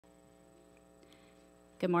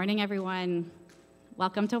Good morning, everyone.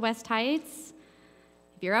 Welcome to Westheights.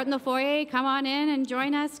 If you're out in the foyer, come on in and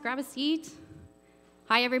join us. Grab a seat.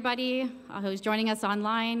 Hi, everybody who's joining us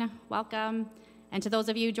online. Welcome. And to those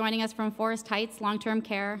of you joining us from Forest Heights Long-Term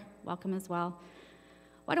Care, welcome as well.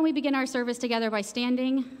 Why don't we begin our service together by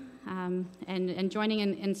standing and joining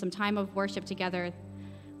in some time of worship together.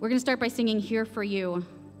 We're going to start by singing Here for You.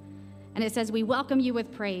 And it says, we welcome you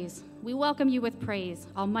with praise. We welcome you with praise.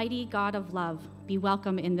 Almighty God of love, be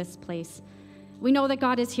welcome in this place. We know that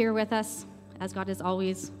God is here with us, as God is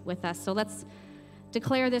always with us. So let's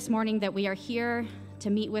declare this morning that we are here to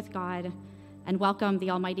meet with God and welcome the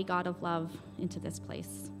Almighty God of love into this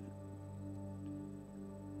place.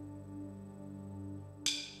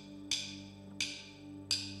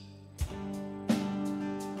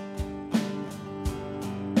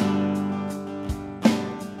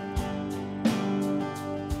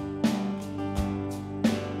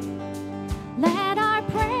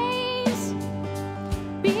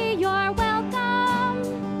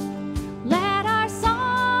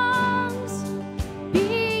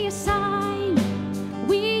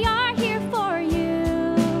 We are here for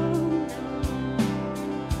you.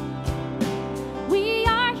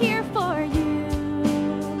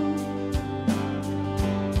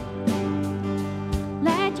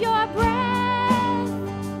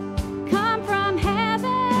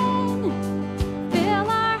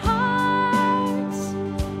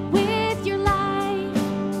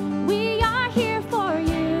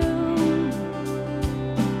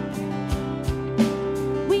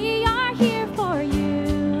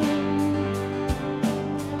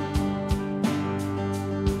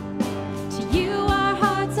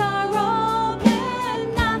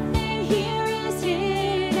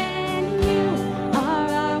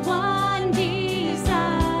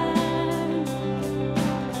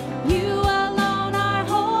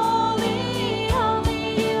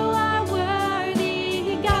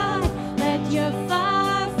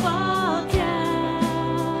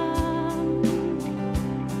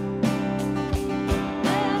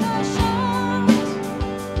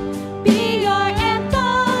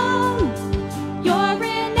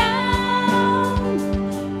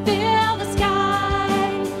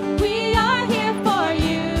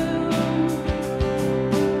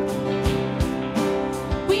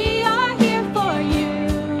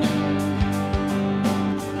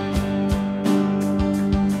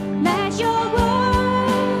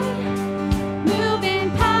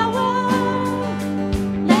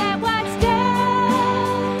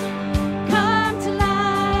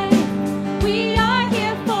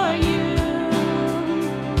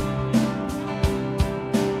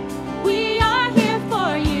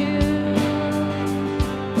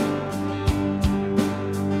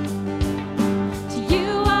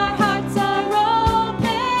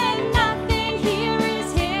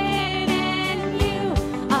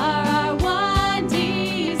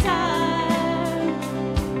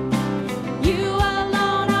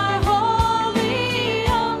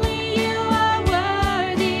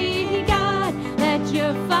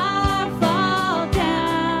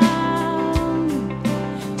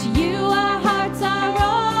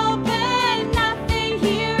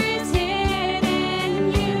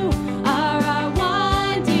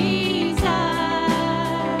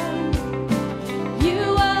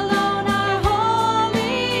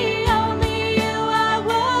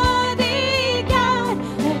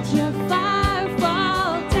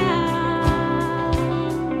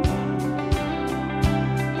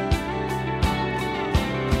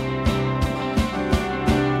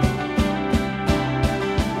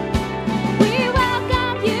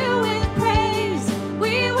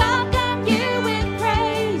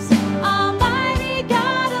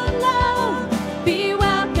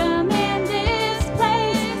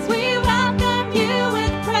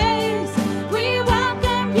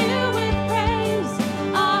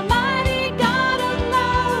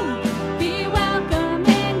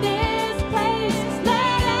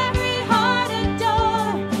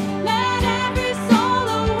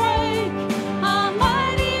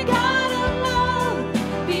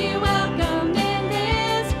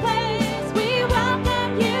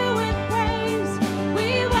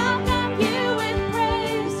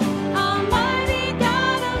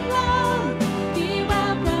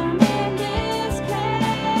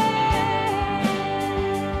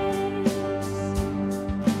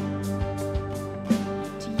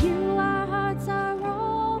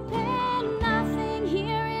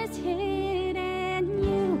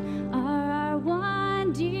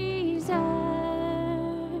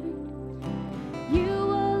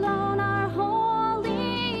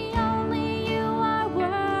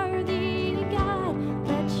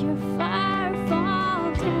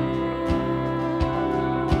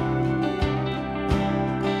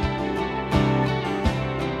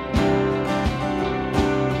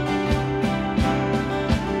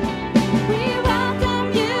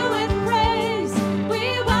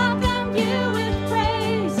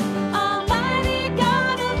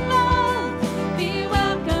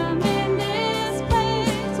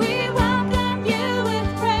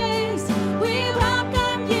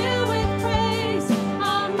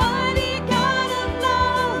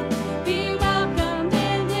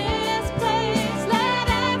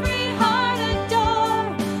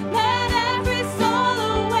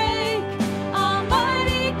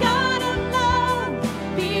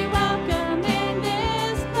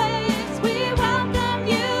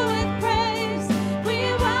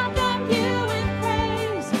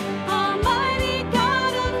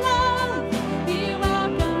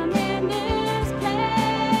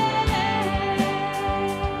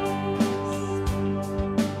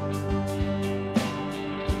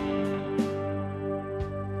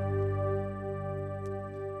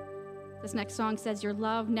 This next song says, your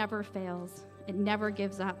love never fails. It never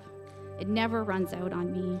gives up. It never runs out on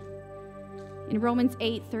me. In Romans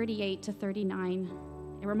 8:38-39,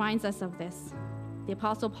 it reminds us of this. The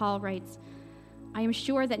Apostle Paul writes, I am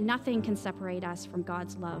sure that nothing can separate us from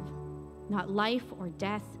God's love, not life or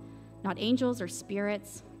death, not angels or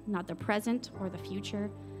spirits, not the present or the future,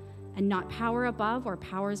 and not power above or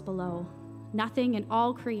powers below. Nothing in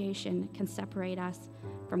all creation can separate us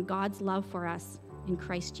from God's love for us in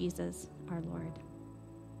Christ Jesus our Lord.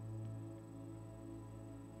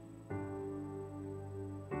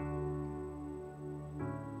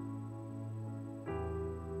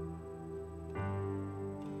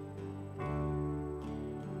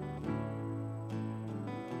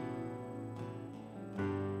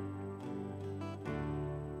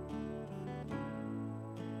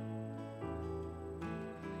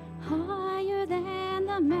 Higher than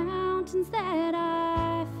the mountains that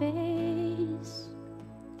I face,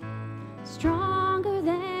 stronger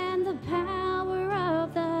than the power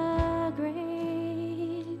of the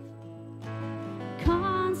grave,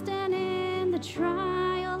 constant in the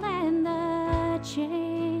trial and the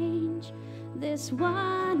change, this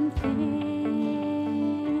one thing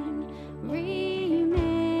remains,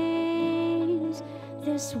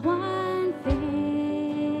 this one thing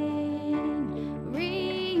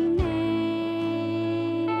remains.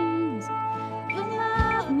 Your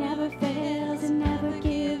love never fails, it never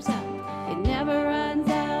gives up, it never runs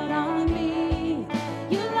out on me.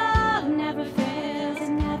 Your love never fails, it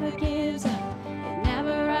never gives up, it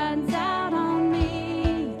never runs out on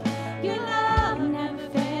me. Your love never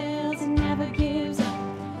fails, it never gives up,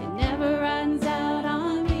 it never runs out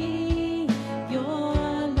on me. Your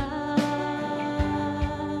love.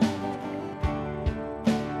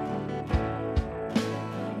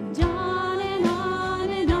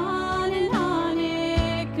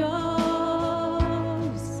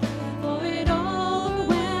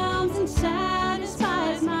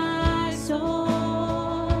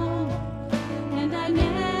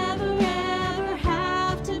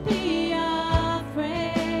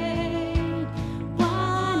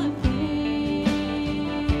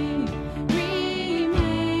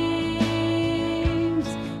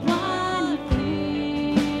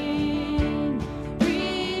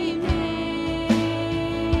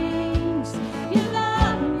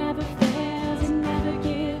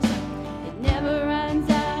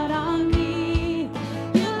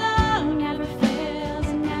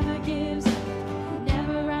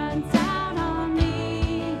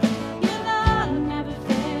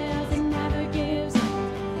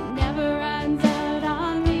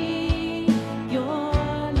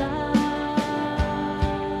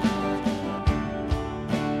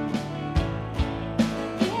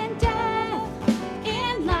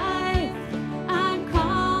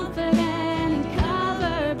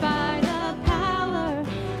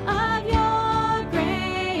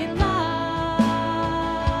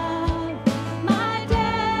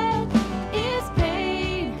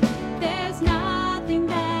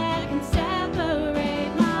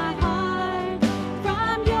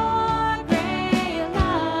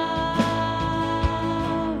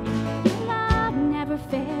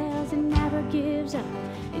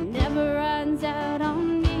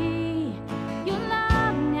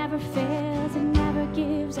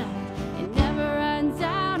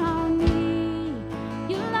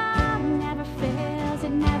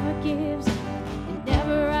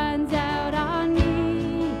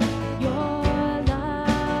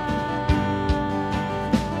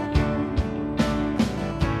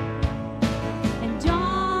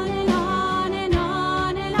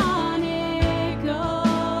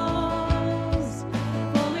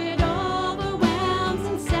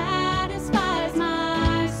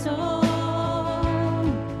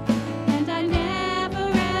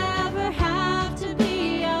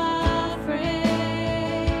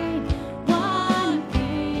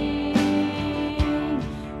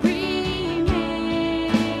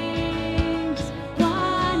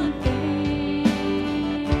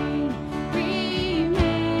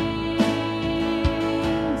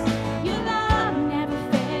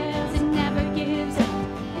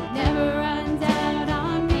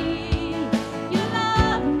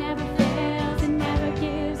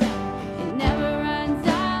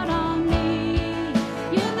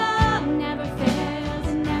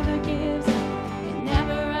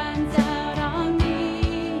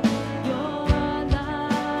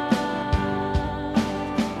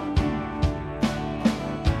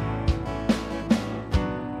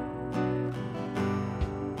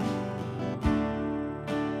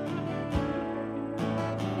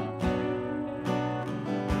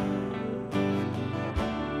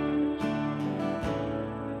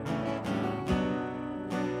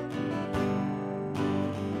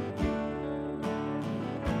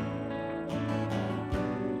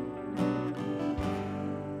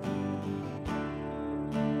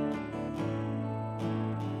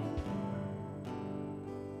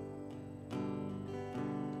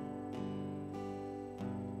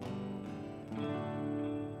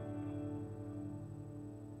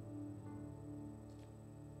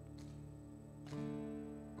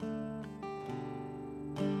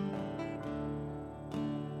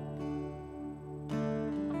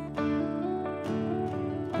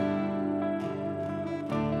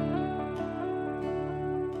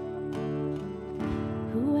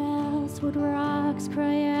 would rocks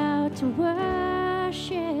cry out to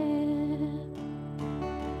worship?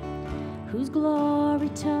 Whose glory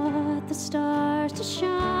taught the stars to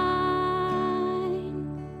shine?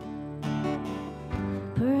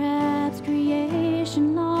 Perhaps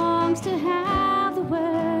creation longs to have the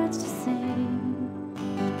words to sing,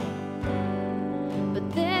 but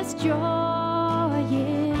this joy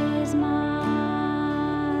is mine.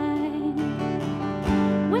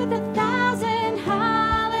 With 1,000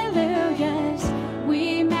 hallelujahs,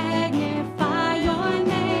 we magnify your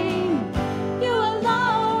name. You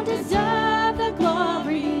alone deserve the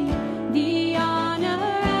glory, the honor,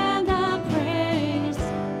 and the praise.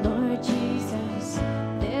 Lord Jesus,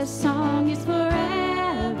 this song is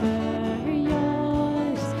forever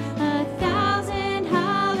yours. 1,000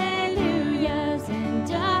 hallelujahs and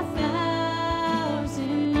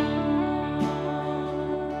 1,000 more.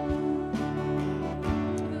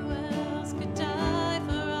 Who else could die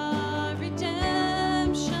for our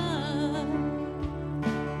redemption?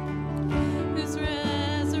 Whose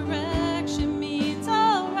resurrection means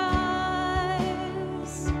all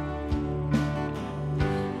rise.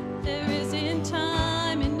 There isn't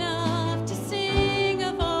time enough to sing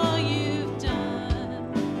of all you've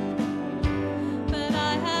done, but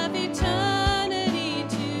I have eternity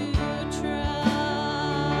to try.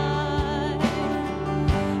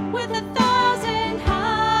 With 1,000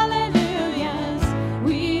 hallelujahs,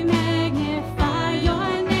 we magnify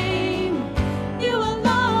your name. You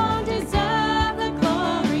alone deserve the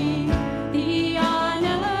glory, the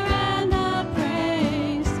honor, and the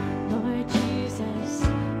praise. Lord Jesus,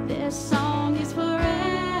 this song is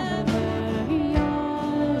forever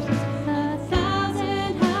yours.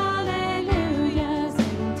 1,000 hallelujahs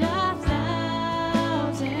and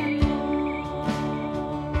 1,000 more.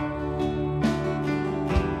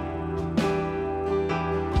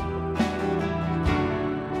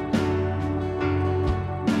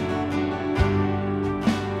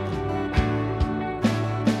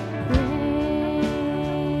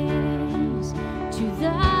 Praise to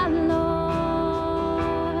the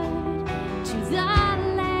Lord, to the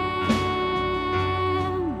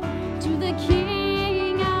Lamb, to the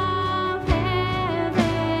King of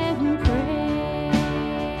heaven. Praise,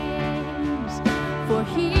 for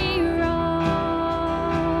he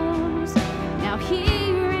rose, now he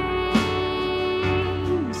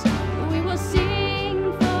reigns. We will sing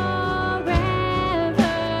forever.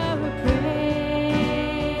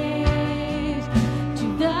 Praise to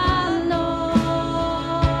the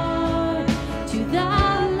Lord, to the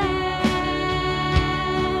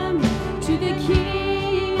Lamb, to the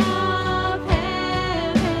King of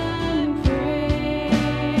heaven.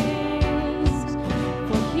 Praise,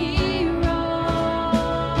 for he rose,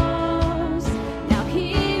 now he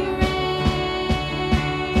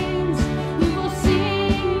reigns. We will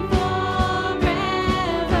sing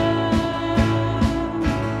forever.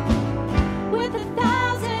 With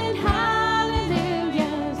 1,000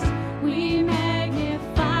 hallelujahs, we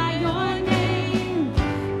magnify your name.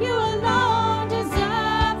 You alone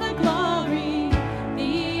deserve the glory,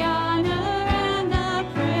 the honor, and the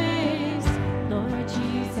praise. Lord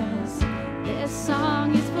Jesus, this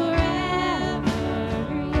song is forever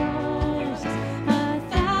yours.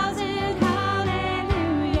 1,000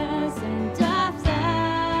 hallelujahs and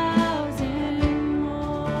 1,000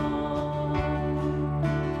 more.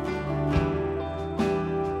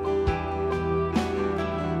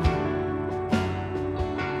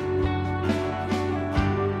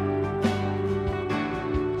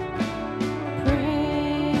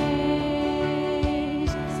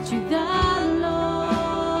 Praise to the Lord,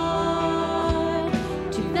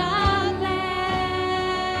 to the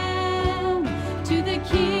Lamb, to the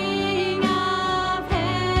King of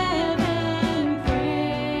heaven.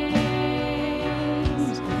 Praise,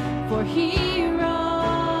 for he rose,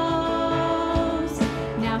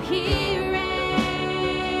 now he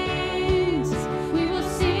reigns. We will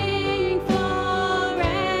sing forever.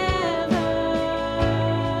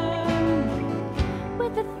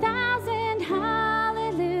 With 1,000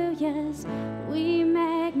 hallelujahs, we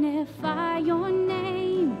magnify your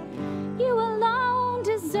name. You alone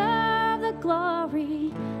deserve the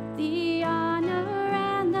glory, the honor,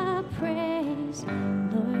 and the praise.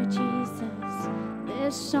 Lord Jesus,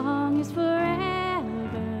 this song is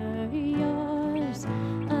forever yours.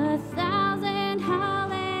 1,000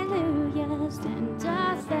 hallelujahs and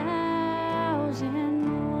 1,000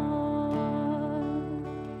 more.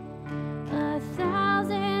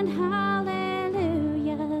 1,000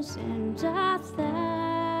 hallelujahs and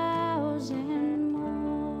 1,000 more.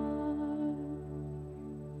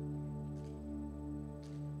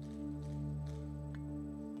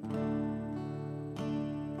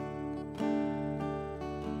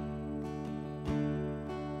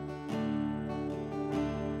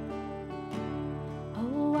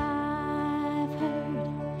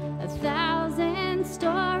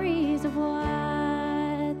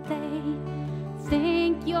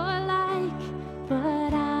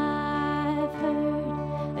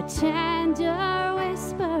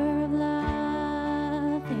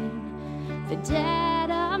 the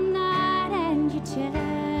dead of night, and you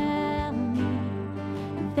tell me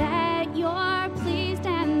that you're pleased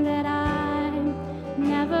and that I'm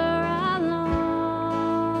never alone.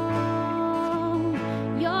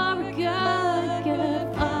 You're a good,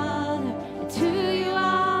 good Father. It's who you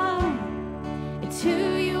are. It's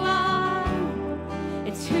who you are.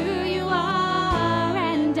 It's who you are,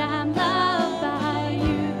 and I'm loved by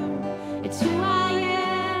you. It's who I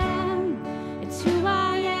am. It's who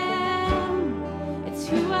I am. It's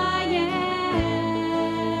who I am.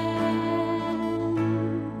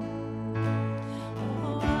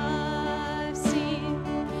 Oh, I've seen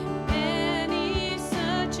many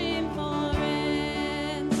searching for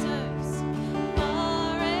answers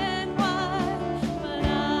far and wide, but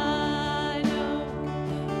I know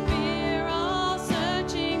we're all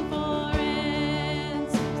searching for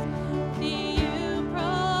answers. You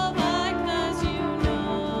provide 'cause you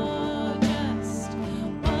know just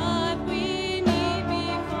what we need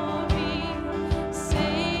before we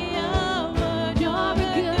say a word. You're a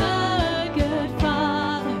good, good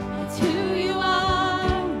Father. It's who you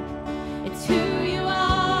are. It's who you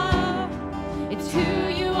are. It's who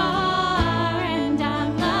you are, and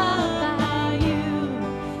I'm loved by you.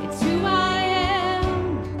 It's who I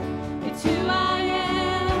am. It's who I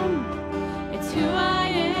am. It's who I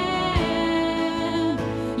am.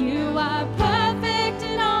 You are perfect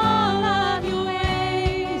in all of your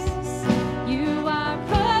ways. You are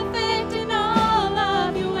perfect in all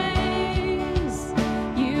of your ways.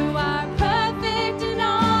 You are perfect in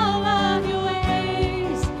all of your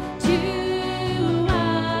ways to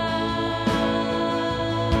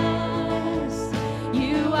us.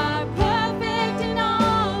 You are perfect in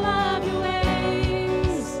all of your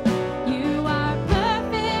ways. You are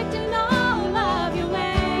perfect in all of your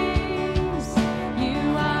ways.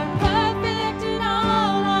 You are perfect in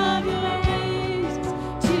all of your ways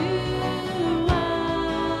to us.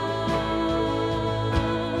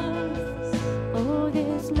 Oh,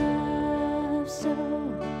 this love so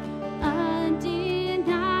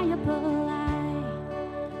undeniable,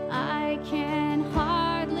 I can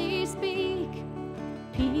hardly speak.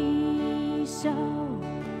 Peace so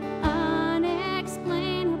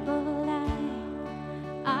unexplainable,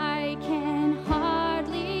 I can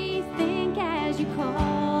hardly think as you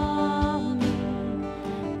call me.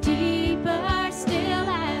 Deeper still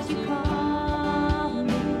as you call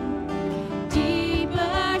me.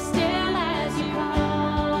 Deeper still as you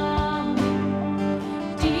call me.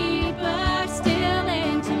 Deeper still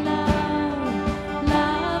into love.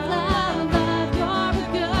 Love, love, love. You're a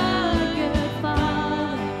good, good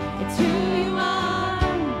Father. It's who you are.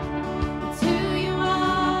 It's who you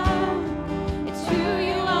are. It's who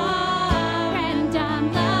you are, and I'm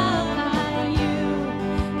loved by you.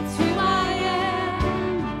 It's who I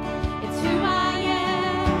am. It's who I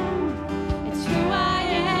am. It's who I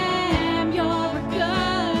am. You're a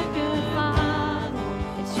good, good Father.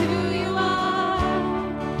 It's who you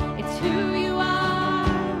are. It's who you are.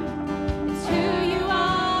 It's who you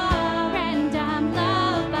are, and I'm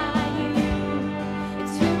loved by you.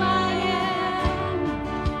 It's who I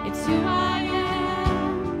am. It's who I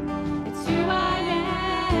am. It's who I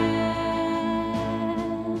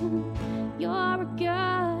am. You're a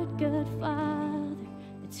good, good Father.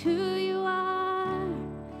 It's who you are.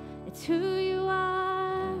 It's who you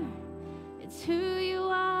are. It's who you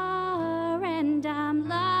are, and I'm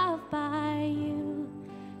loved by you.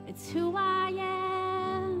 It's who I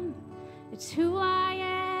am. It's who I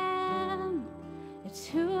am. It's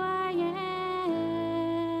who I am.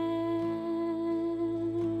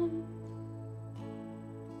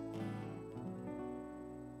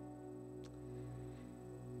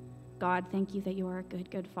 God, thank you that you are a good,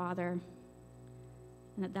 good Father,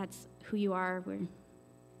 and that that's who you are. We're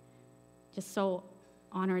just so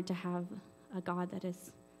honored to have a God that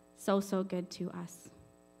is so, so good to us.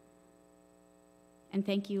 And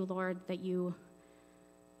thank you, Lord, that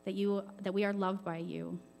we are loved by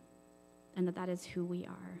you, and that is who we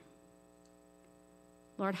are.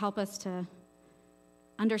 Lord, help us to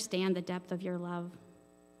understand the depth of your love,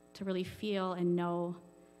 to really feel and know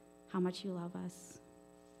how much you love us.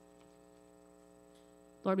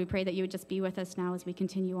 Lord, we pray that you would just be with us now as we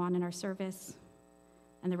continue on in our service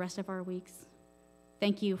and the rest of our weeks.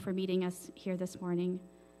 Thank you for meeting us here this morning.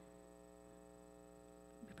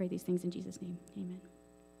 We pray these things in Jesus' name. Amen.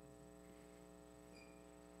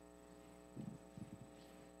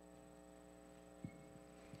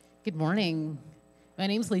 Good morning. My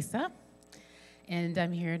name's Lisa, and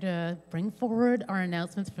I'm here to bring forward our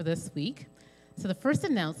announcements for this week. So the first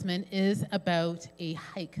announcement is about a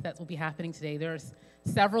hike that will be happening today. There's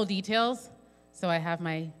several details, so I have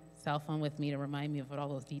my cell phone with me to remind me of what all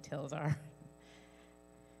those details are.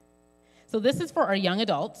 So this is for our young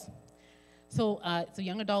adults. So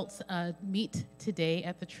young adults meet today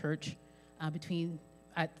at the church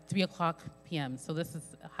at 3 o'clock p.m. So this is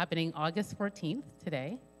happening August 14th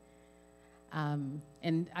today.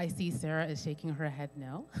 And I see Sarah is shaking her head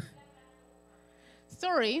no.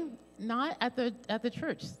 Sorry, not at the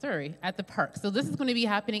church. Sorry, at the park. So this is going to be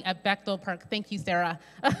happening at Bechtel Park. Thank you, Sarah.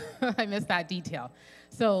 I missed that detail.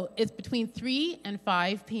 So it's between 3 and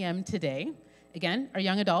 5 p.m. today. Again, our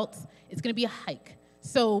young adults. It's going to be a hike.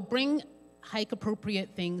 So bring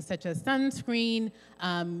hike-appropriate things such as sunscreen.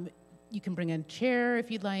 You can bring a chair if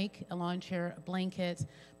you'd like, a lawn chair, a blanket,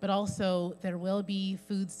 but also there will be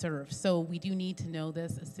food served. So we do need to know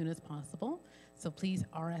this as soon as possible. So please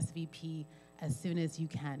RSVP as soon as you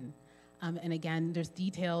can. And again, there's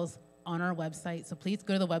details on our website. So please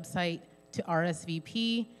go to the website to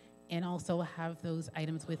RSVP and also have those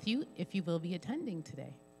items with you if you will be attending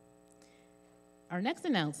today. Our next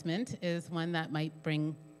announcement is one that might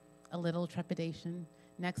bring a little trepidation.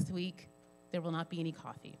 Next week, there will not be any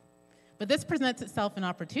coffee. But this presents itself an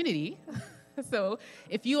opportunity. So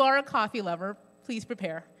if you are a coffee lover, please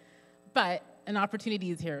prepare. But an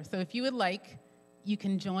opportunity is here. So if you would like, you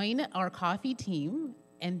can join our coffee team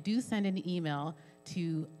and do send an email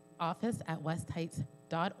to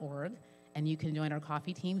office@westheights.org, and you can join our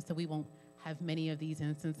coffee team so we won't have many of these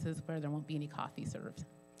instances where there won't be any coffee served.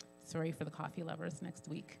 Sorry for the coffee lovers next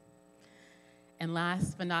week. And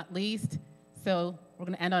last but not least, so we're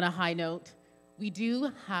going to end on a high note. We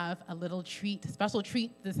do have a little treat, special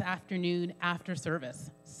treat this afternoon after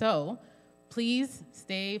service. So please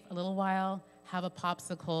stay a little while, have a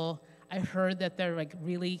popsicle. I heard that they're like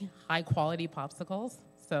really high quality popsicles.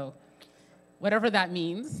 So whatever that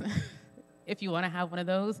means, if you want to have one of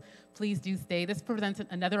those, please do stay. This presents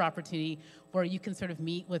another opportunity where you can sort of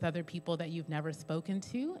meet with other people that you've never spoken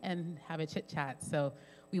to and have a chit chat. So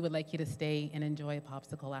we would like you to stay and enjoy a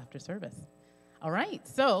popsicle after service. All right,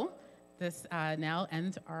 so this now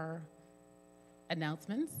ends our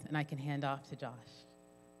announcements, and I can hand off to Josh.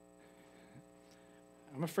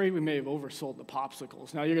 I'm afraid we may have oversold the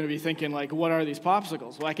popsicles. Now you're going to be thinking, like, what are these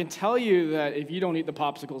popsicles? Well, I can tell you that if you don't eat the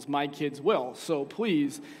popsicles, my kids will. So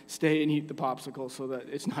please stay and eat the popsicles so that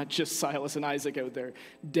it's not just Silas and Isaac out there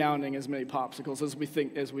downing as many popsicles as we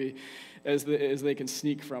think as they can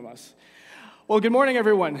sneak from us. Well, good morning,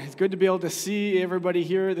 everyone. It's good to be able to see everybody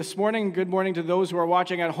here this morning. Good morning to those who are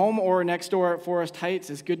watching at home or next door at Forest Heights.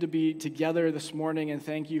 It's good to be together this morning, and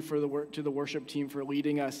thank you for to the worship team for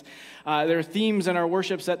leading us. There are themes in our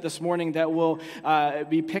worship set this morning that will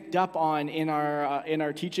be picked up on in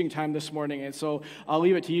our teaching time this morning, and so I'll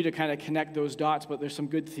leave it to you to kind of connect those dots, but there's some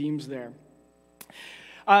good themes there.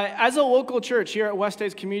 As a local church here at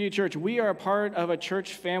Westheights Community Church, we are a part of a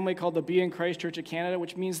church family called the Be in Christ Church of Canada,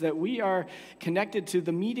 which means that we are connected to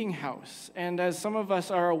the Meeting House. And as some of us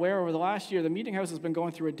are aware, over the last year, the Meeting House has been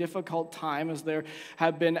going through a difficult time as there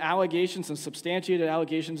have been allegations and substantiated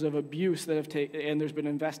allegations of abuse that have taken, and there's been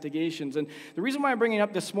investigations. And the reason why I'm bringing it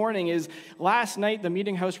up this morning is last night the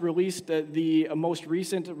Meeting House released the most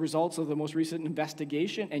recent results of the most recent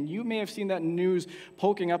investigation, and you may have seen that news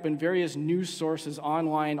poking up in various news sources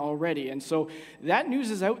online already. And so that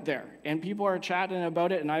news is out there, and people are chatting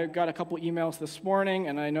about it, and I got a couple emails this morning,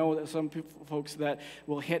 and I know that some folks that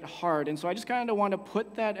will hit hard. And so I just kind of want to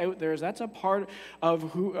put that out there, as that's a part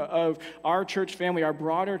of our church family, our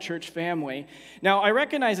broader church family. Now, I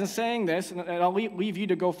recognize in saying this, and I'll leave you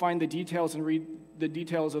to go find the details and read the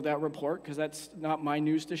details of that report, because that's not my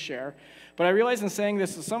news to share. But I realize in saying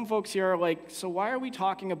this, some folks here are like, so why are we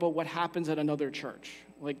talking about what happens at another church?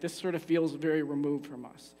 Like, this sort of feels very removed from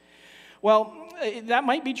us. Well, that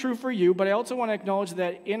might be true for you, but I also want to acknowledge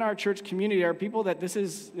that in our church community there are people that this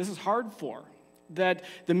is hard for. That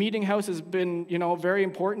the Meeting House has been, very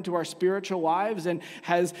important to our spiritual lives, and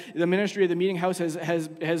the ministry of the Meeting House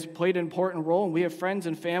has played an important role, and we have friends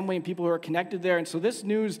and family and people who are connected there. And so this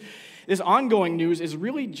ongoing news is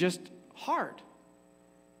really just hard,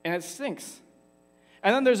 and it stinks.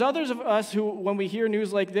 And then there's others of us who, when we hear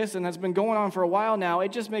news like this, and it's been going on for a while now,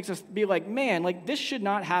 it just makes us be like, man, like this should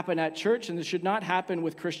not happen at church, and this should not happen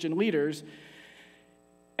with Christian leaders.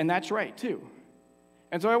 And that's right, too.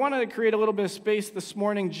 And so I wanted to create a little bit of space this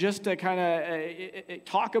morning just to kind of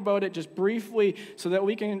talk about it just briefly so that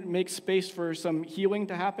we can make space for some healing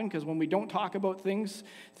to happen, because when we don't talk about things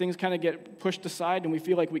kind of get pushed aside and we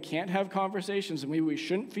feel like we can't have conversations, and maybe we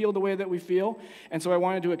shouldn't feel the way that we feel. And so I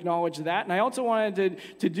wanted to acknowledge that. And I also wanted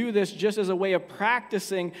to do this just as a way of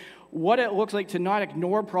practicing what it looks like to not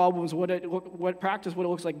ignore problems, what it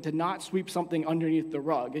looks like to not sweep something underneath the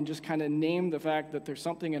rug, and just kind of name the fact that there's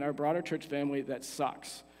something in our broader church family that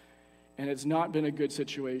sucks, and it's not been a good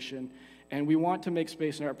situation, And we want to make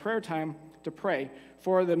space in our prayer time to pray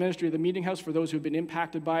for the ministry of the Meeting House, for those who've been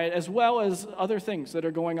impacted by it, as well as other things that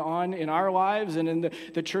are going on in our lives and in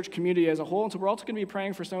the church community as a whole. And so we're also going to be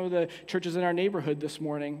praying for some of the churches in our neighborhood this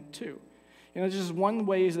morning, too. It's just one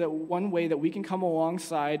way that we can come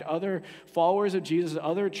alongside other followers of Jesus,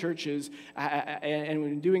 other churches, and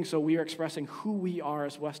in doing so, we are expressing who we are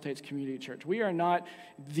as Westheights Community Church. We are not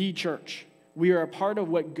the church. We are a part of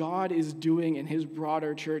what God is doing in his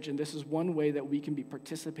broader church, and this is one way that we can be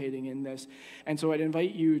participating in this. And so I'd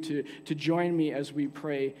invite you to join me as we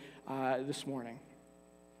pray this morning.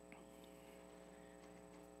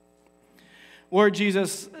 Lord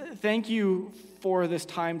Jesus, thank you for this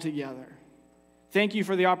time together. Thank you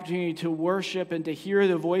for the opportunity to worship and to hear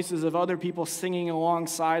the voices of other people singing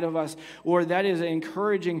alongside of us. Lord, that is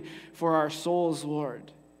encouraging for our souls,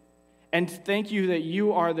 Lord. And thank you that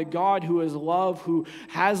you are the God who is love, who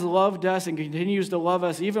has loved us and continues to love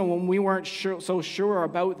us even when we weren't so sure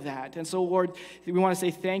about that. And so, Lord, we want to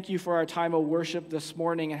say thank you for our time of worship this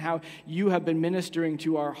morning and how you have been ministering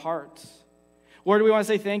to our hearts. Lord, we want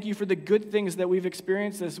to say thank you for the good things that we've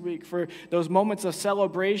experienced this week, for those moments of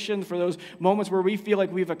celebration, for those moments where we feel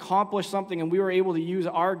like we've accomplished something and we were able to use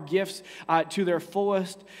our gifts to their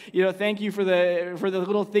fullest. Thank you for the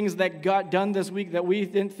little things that got done this week that we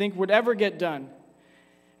didn't think would ever get done.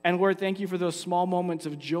 And Lord, thank you for those small moments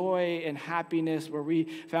of joy and happiness where we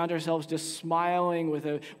found ourselves just smiling with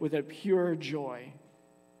a pure joy.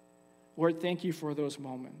 Lord, thank you for those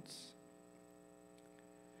moments.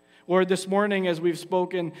 Lord, this morning as we've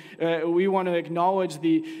spoken, we want to acknowledge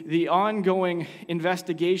the ongoing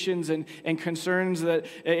investigations and concerns that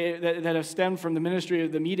have stemmed from the ministry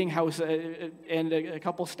of the Meeting House and a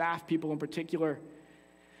couple staff people in particular.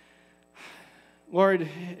 Lord,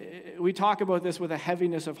 we talk about this with a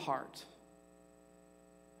heaviness of heart.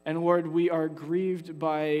 And Lord, we are grieved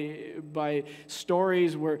by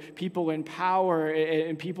stories where people in power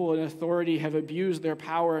and people in authority have abused their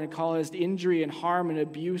power and caused injury and harm and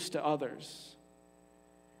abuse to others.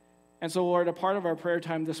 And so, Lord, a part of our prayer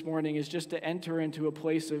time this morning is just to enter into a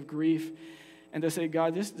place of grief and to say,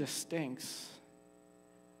 God, this stinks.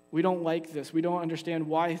 We don't like this. We don't understand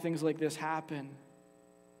why things like this happen.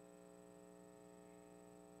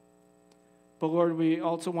 But Lord, we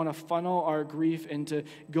also want to funnel our grief into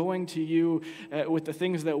going to you with the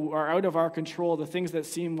things that are out of our control, the things that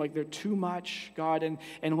seem like they're too much, God, and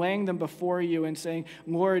laying them before you and saying,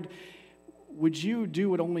 Lord, would you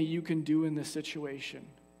do what only you can do in this situation?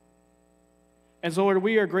 And so, Lord,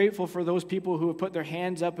 we are grateful for those people who have put their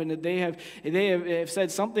hands up and that they have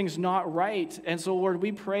said something's not right. And so, Lord,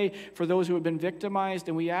 we pray for those who have been victimized,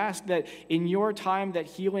 and we ask that in your time that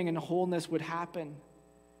healing and wholeness would happen.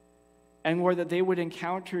 And Lord, that they would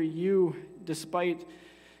encounter you despite,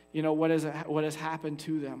 what has happened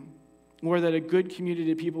to them. Lord, that a good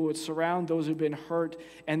community of people would surround those who've been hurt,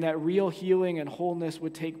 and that real healing and wholeness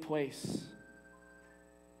would take place.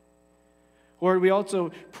 Lord, we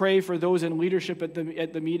also pray for those in leadership at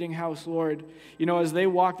the Meeting House, Lord, as they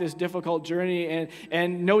walk this difficult journey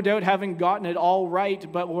and no doubt haven't gotten it all right,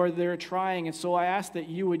 but Lord, they're trying. And so I ask that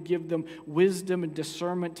you would give them wisdom and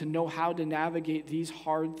discernment to know how to navigate these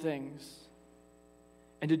hard things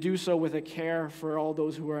and to do so with a care for all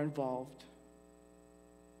those who are involved.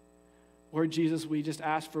 Lord Jesus, we just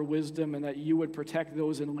ask for wisdom and that you would protect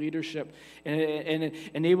those in leadership and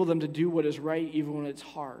enable them to do what is right even when it's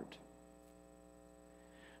hard.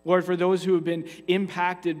 Lord, for those who have been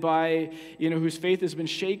impacted by, whose faith has been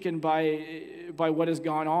shaken by what has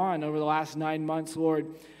gone on over the last 9 months, Lord,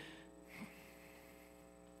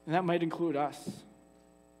 and that might include us.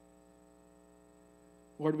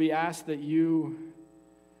 Lord, we ask that you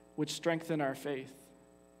would strengthen our faith.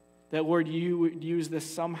 That, Lord, you would use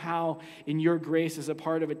this somehow in your grace as a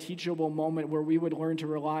part of a teachable moment where we would learn to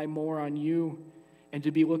rely more on you and to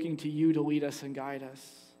be looking to you to lead us and guide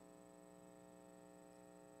us.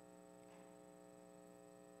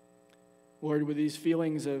 Lord, would these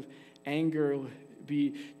feelings of anger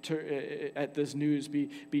at this news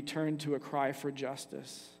be turned to a cry for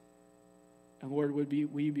justice? And Lord, would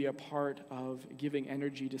we be a part of giving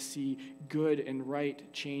energy to see good and right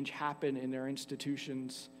change happen in our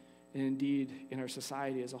institutions and indeed in our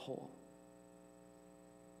society as a whole?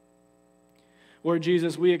 Lord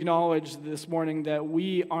Jesus, we acknowledge this morning that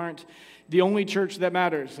we aren't the only church that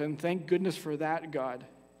matters, and thank goodness for that, God.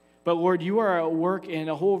 But Lord, you are at work in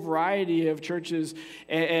a whole variety of churches,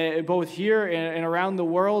 both here and around the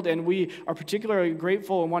world, and we are particularly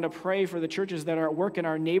grateful and want to pray for the churches that are at work in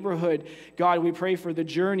our neighborhood. God, we pray for The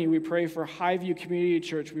Journey. We pray for Highview Community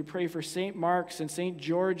Church. We pray for St. Mark's and St.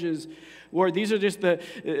 George's. Lord, these are just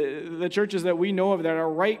the churches that we know of that are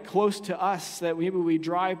right close to us, that maybe we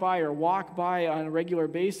drive by or walk by on a regular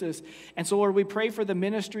basis. And so, Lord, we pray for the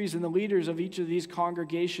ministries and the leaders of each of these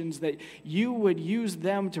congregations, that you would use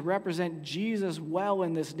them to represent Jesus well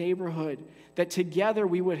in this neighborhood, that together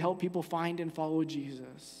we would help people find and follow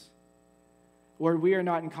Jesus. Lord, we are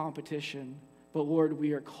not in competition, but Lord,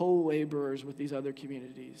 we are co-laborers with these other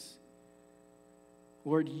communities.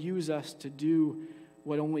 Lord, use us to do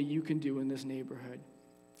what only you can do in this neighborhood.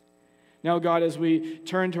 Now, God, as we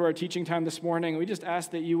turn to our teaching time this morning, we just ask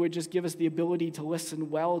that you would just give us the ability to listen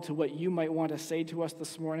well to what you might want to say to us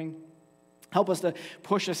this morning. Help us to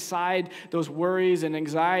push aside those worries and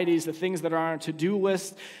anxieties, the things that are on our to-do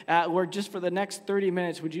list. Lord, just for the next 30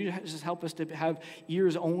 minutes, would you just help us to have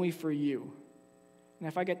ears only for you? And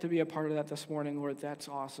if I get to be a part of that this morning, Lord, that's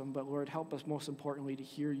awesome. But Lord, help us most importantly to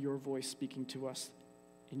hear your voice speaking to us.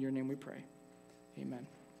 In your name we pray. Amen.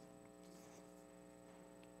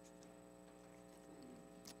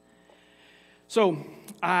 So,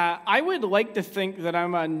 I would like to think that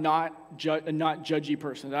I'm a not judgy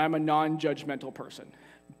person, that I'm a non-judgmental person.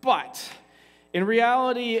 But in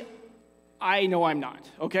reality, I know I'm not,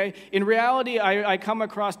 okay? In reality, I come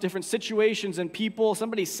across different situations and people,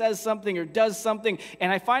 somebody says something or does something,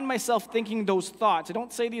 and I find myself thinking those thoughts. I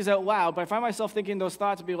don't say these out loud, but I find myself thinking those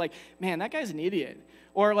thoughts and be like, man, that guy's an idiot.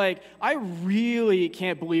 Or like, I really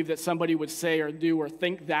can't believe that somebody would say or do or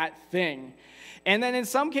think that thing. And then in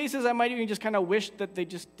some cases, I might even just kind of wish that they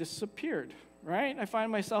just disappeared. Right? I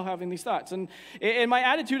find myself having these thoughts. And my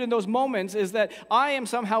attitude in those moments is that I am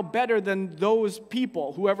somehow better than those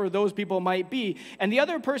people, whoever those people might be. And the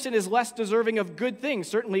other person is less deserving of good things,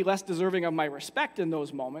 certainly less deserving of my respect in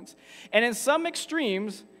those moments. And in some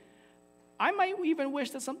extremes, I might even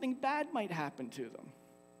wish that something bad might happen to them.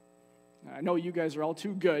 I know you guys are all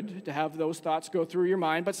too good to have those thoughts go through your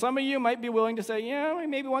mind, but some of you might be willing to say, yeah,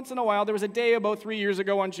 maybe once in a while. There was a day about 3 years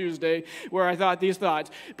ago on Tuesday where I thought these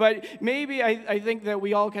thoughts. But maybe I think that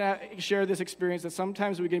we all can share this experience that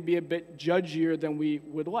sometimes we can be a bit judgier than we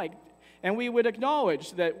would like. And we would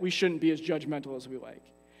acknowledge that we shouldn't be as judgmental as we like.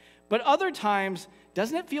 But other times,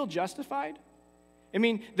 doesn't it feel justified? I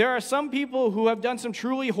mean, there are some people who have done some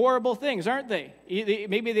truly horrible things, aren't they?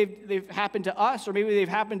 Maybe they've happened to us, or maybe they've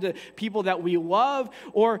happened to people that we love,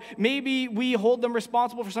 or maybe we hold them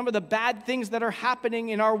responsible for some of the bad things that are happening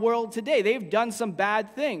in our world today. They've done some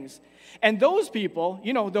bad things. And those people,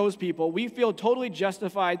 we feel totally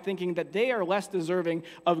justified thinking that they are less deserving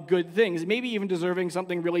of good things, maybe even deserving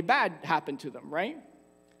something really bad happened to them, right?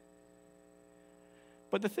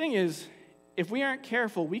 But the thing is, if we aren't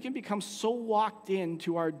careful, we can become so locked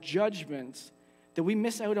into our judgments that we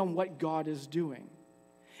miss out on what God is doing.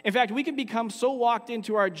 In fact, we can become so locked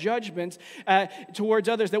into our judgments towards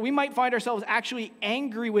others that we might find ourselves actually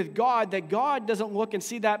angry with God, that God doesn't look and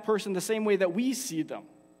see that person the same way that we see them,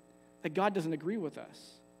 that God doesn't agree with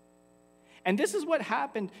us. And this is what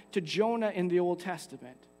happened to Jonah in the Old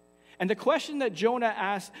Testament. And the question that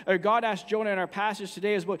God asked Jonah in our passage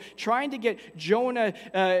today is about trying to get Jonah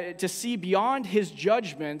to see beyond his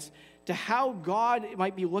judgments to how God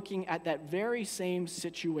might be looking at that very same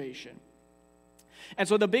situation. And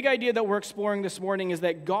so the big idea that we're exploring this morning is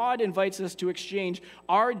that God invites us to exchange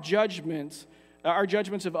our judgments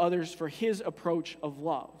of others for his approach of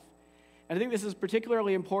love. And I think this is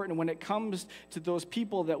particularly important when it comes to those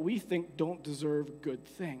people that we think don't deserve good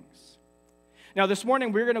things. Now, this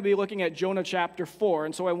morning, we're going to be looking at Jonah chapter 4,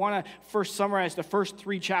 and so I want to first summarize the first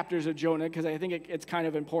 3 chapters of Jonah, because I think it's kind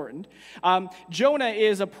of important. Jonah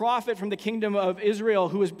is a prophet from the kingdom of Israel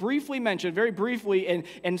who is briefly mentioned, very briefly,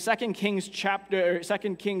 in 2 Kings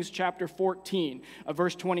chapter 14,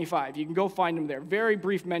 verse 25. You can go find him there. Very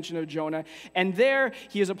brief mention of Jonah. And there,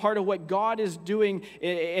 he is a part of what God is doing,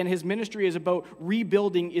 and his ministry is about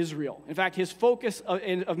rebuilding Israel. In fact, his focus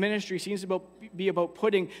of ministry seems to be about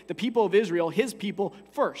putting the people of Israel, his people,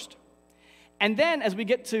 first. And then as we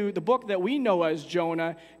get to the book that we know as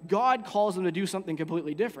Jonah, God calls him to do something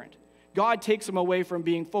completely different. God takes him away from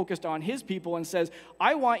being focused on his people and says,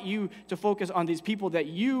 I want you to focus on these people that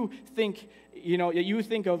you think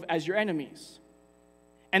of as your enemies.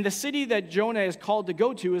 And the city that Jonah is called to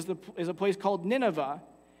go to is a place called Nineveh,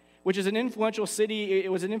 which is an influential city.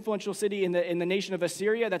 It was an influential city in the nation of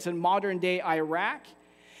Assyria that's in modern-day Iraq.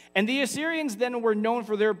 And the Assyrians then were known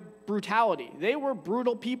for their brutality. They were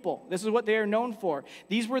brutal people. This is what they are known for.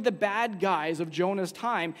 These were the bad guys of Jonah's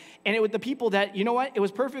time. And it was the people that, it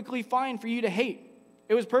was perfectly fine for you to hate.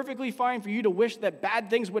 It was perfectly fine for you to wish that bad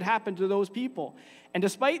things would happen to those people. And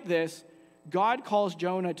despite this, God calls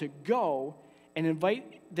Jonah to go and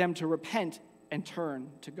invite them to repent and turn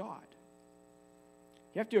to God.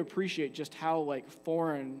 You have to appreciate just how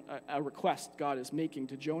foreign a request God is making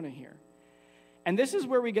to Jonah here. And this is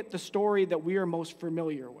where we get the story that we are most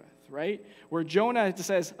familiar with, right? Where Jonah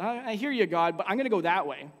says, I hear you, God, but I'm going to go that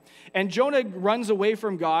way. And Jonah runs away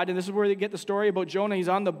from God, and this is where they get the story about Jonah. He's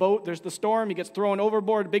on the boat. There's the storm. He gets thrown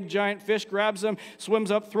overboard. A big giant fish grabs him, swims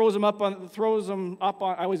up, throws him up on.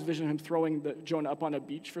 I always vision him throwing Jonah up on a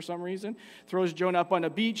beach for some reason. Throws Jonah up on a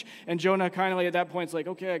beach, and Jonah kind of at that point is like,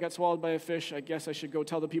 okay, I got swallowed by a fish. I guess I should go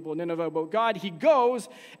tell the people of Nineveh about God. He goes,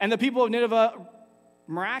 and the people of Nineveh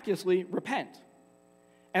miraculously repent.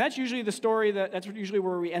 And that's usually the story, that's usually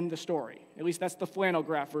where we end the story. At least that's the flannel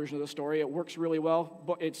graph version of the story. It works really well,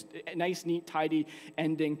 but it's a nice, neat, tidy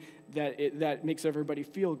ending that makes everybody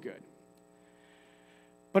feel good.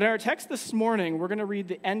 But in our text this morning, we're going to read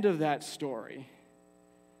the end of that story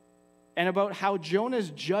and about how Jonah's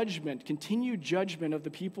judgment, continued judgment of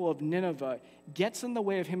the people of Nineveh, gets in the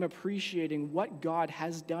way of him appreciating what God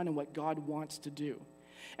has done and what God wants to do.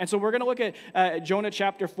 And so we're going to look at Jonah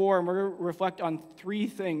chapter 4, and we're going to reflect on three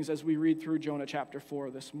things as we read through Jonah chapter 4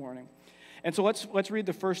 this morning. And so let's read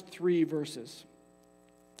the first 3 verses.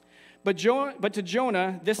 But to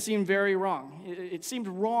Jonah, this seemed very wrong. It seemed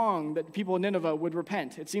wrong that the people of Nineveh would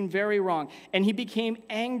repent. It seemed very wrong. And he became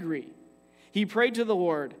angry. He prayed to the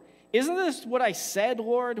Lord, "Isn't this what I said,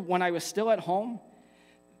 Lord, when I was still at home?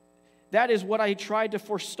 That is what I tried to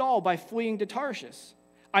forestall by fleeing to Tarshish.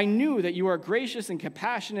 I knew that you are gracious and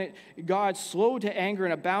compassionate, God, slow to anger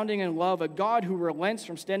and abounding in love, a God who relents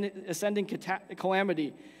from ascending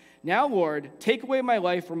calamity. Now, Lord, take away my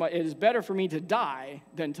life, for it is better for me to die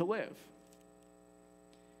than to live."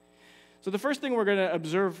 So the first thing we're going to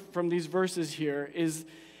observe from these verses here is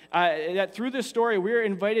that through this story, we're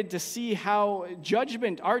invited to see how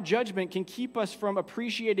our judgment can keep us from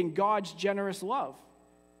appreciating God's generous love.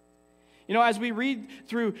 You know, as we read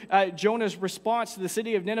through Jonah's response to the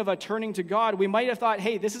city of Nineveh turning to God, we might have thought,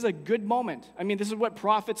 hey, this is a good moment. I mean, this is what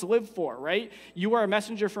prophets live for, right? You are a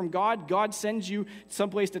messenger from God. God sends you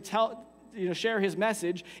someplace to share his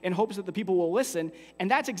message in hopes that the people will listen. And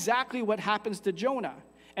that's exactly what happens to Jonah.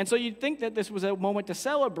 And so you'd think that this was a moment to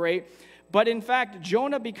celebrate, but in fact,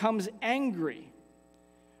 Jonah becomes angry,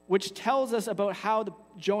 which tells us about how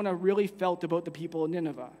Jonah really felt about the people of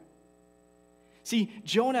Nineveh. See,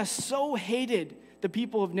 Jonah so hated the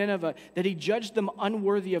people of Nineveh that he judged them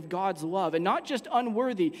unworthy of God's love. And not just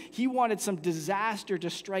unworthy, he wanted some disaster to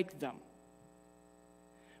strike them.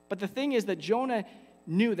 But the thing is that Jonah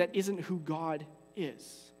knew that isn't who God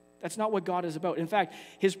is. That's not what God is about. In fact,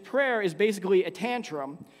 his prayer is basically a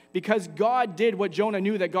tantrum because God did what Jonah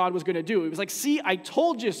knew that God was going to do. He was like, "See, I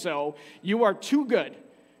told you so. You are too good."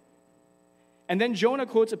 And then Jonah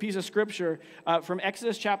quotes a piece of scripture from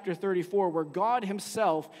Exodus chapter 34 where God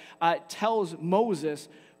himself tells Moses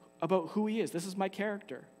about who he is. This is my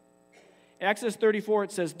character. In Exodus 34,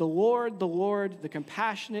 it says, the Lord, the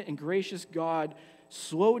compassionate and gracious God,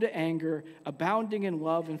 slow to anger, abounding in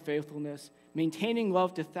love and faithfulness, maintaining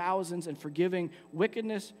love to thousands and forgiving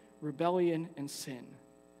wickedness, rebellion, and sin."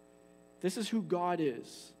 This is who God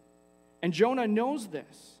is. And Jonah knows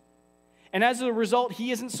this. And as a result,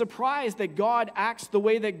 he isn't surprised that God acts the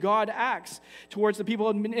way that God acts towards the people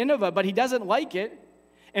of Nineveh, but he doesn't like it.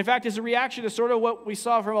 In fact, his reaction is sort of what we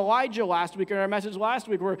saw from Elijah last week in our message last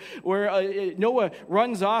week, where Noah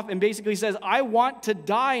runs off and basically says, "I want to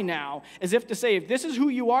die now," as if to say, if this is who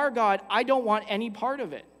you are, God, I don't want any part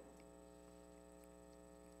of it.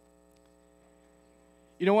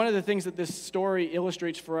 You know, one of the things that this story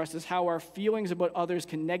illustrates for us is how our feelings about others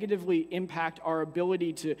can negatively impact our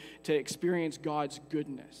ability to experience God's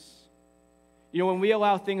goodness. You know, when we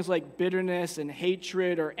allow things like bitterness and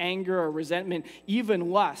hatred or anger or resentment,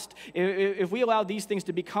 even lust, if we allow these things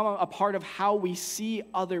to become a part of how we see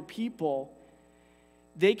other people,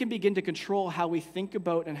 they can begin to control how we think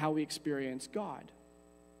about and how we experience God.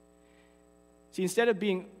 See, instead of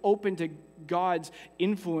being open to God's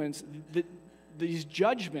influence, these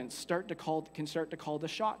judgments can start to call the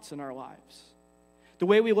shots in our lives. The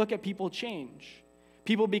way we look at people change.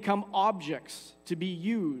 People become objects to be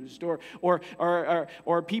used, or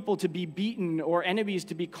people to be beaten, or enemies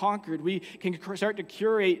to be conquered. We can start to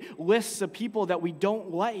curate lists of people that we don't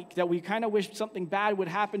like, that we kind of wish something bad would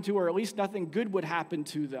happen to, or at least nothing good would happen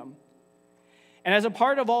to them. And as a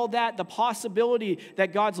part of all that, the possibility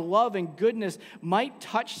that God's love and goodness might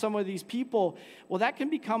touch some of these people, well, that can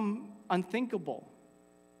become unthinkable.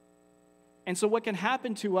 And so what can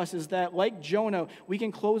happen to us is that, like Jonah, we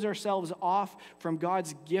can close ourselves off from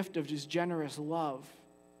God's gift of his generous love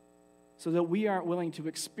so that we aren't willing to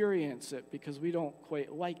experience it because we don't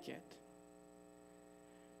quite like it.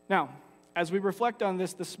 Now, as we reflect on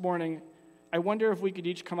this morning, I wonder if we could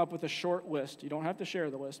each come up with a short list. You don't have to share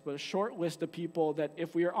the list, but a short list of people that,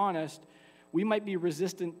 if we are honest, we might be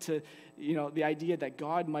resistant to, the idea that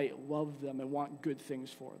God might love them and want good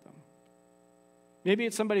things for them. Maybe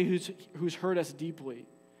it's somebody who's hurt us deeply,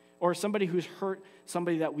 or somebody who's hurt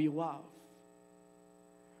somebody that we love.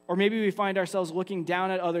 Or maybe we find ourselves looking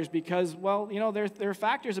down at others because, there are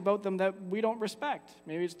factors about them that we don't respect.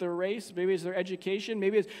 Maybe it's their race, maybe it's their education,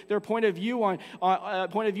 maybe it's their point of view on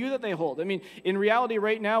point of view that they hold. I mean, in reality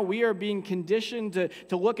right now, we are being conditioned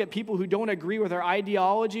to look at people who don't agree with our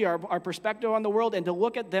ideology, our perspective on the world, and to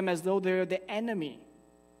look at them as though they're the enemy.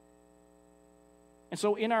 And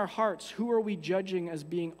so in our hearts, who are we judging as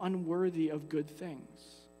being unworthy of good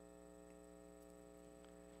things?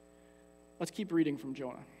 Let's keep reading from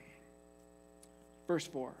Jonah. Verse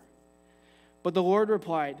 4. But the Lord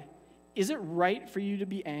replied, "Is it right for you to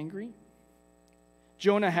be angry?"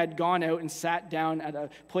 Jonah had gone out and sat down at a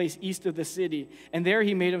place east of the city, and there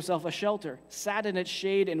he made himself a shelter, sat in its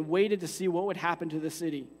shade, and waited to see what would happen to the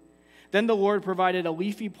city. Then the Lord provided a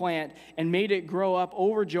leafy plant and made it grow up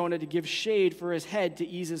over Jonah to give shade for his head to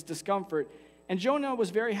ease his discomfort, and Jonah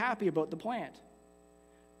was very happy about the plant.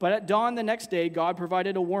 But at dawn the next day, God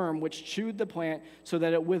provided a worm which chewed the plant so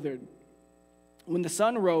that it withered. When the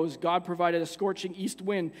sun rose, God provided a scorching east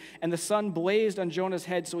wind, and the sun blazed on Jonah's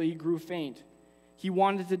head so he grew faint. He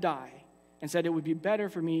wanted to die and said, "It would be better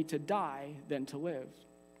for me to die than to live."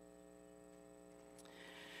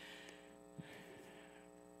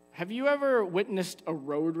 Have you ever witnessed a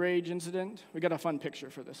road rage incident? We got a fun picture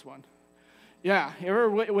for this one. Yeah, you ever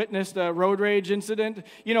witnessed a road rage incident?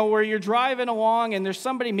 Where you're driving along and there's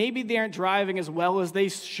somebody, maybe they aren't driving as well as they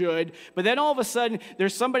should, but then all of a sudden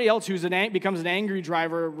there's somebody else who becomes an angry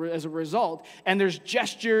driver as a result, and there's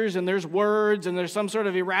gestures and there's words and there's some sort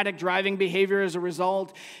of erratic driving behavior as a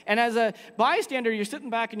result. And as a bystander, you're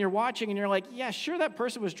sitting back and you're watching and you're like, yeah, sure, that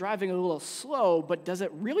person was driving a little slow, but does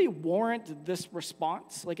it really warrant this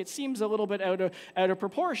response? Like, it seems a little bit out of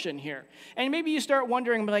proportion here. And maybe you start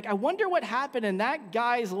wondering, I wonder what happened in that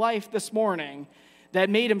guy's life this morning that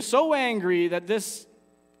made him so angry that this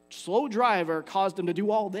slow driver caused him to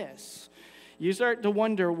do all this. You start to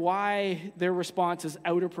wonder why their response is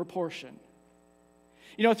out of proportion.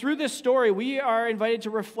 Through this story, we are invited to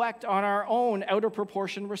reflect on our own out of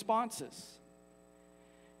proportion responses.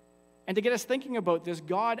 And to get us thinking about this,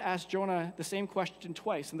 God asked Jonah the same question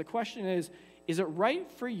twice. And the question is it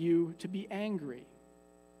right for you to be angry?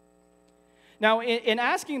 Now, in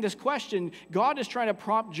asking this question, God is trying to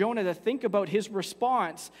prompt Jonah to think about his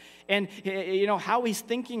response and, how he's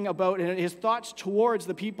thinking about his thoughts towards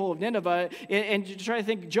the people of Nineveh, and to try to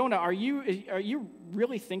think, Jonah, are you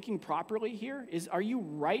really thinking properly here? Are you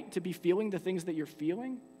right to be feeling the things that you're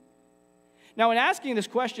feeling? Now, in asking this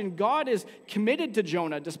question, God is committed to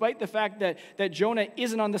Jonah, despite the fact that Jonah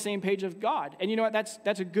isn't on the same page of God. And you know what?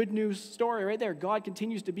 That's a good news story right there. God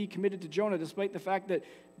continues to be committed to Jonah, despite the fact that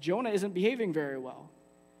Jonah isn't behaving very well.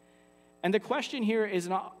 And the question here is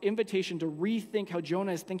an invitation to rethink how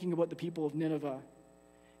Jonah is thinking about the people of Nineveh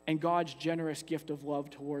and God's generous gift of love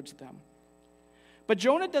towards them. But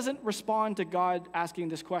Jonah doesn't respond to God asking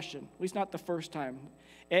this question, at least not the first time.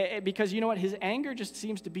 Because you know what? His anger just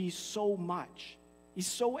seems to be so much. He's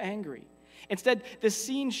so angry. Instead, the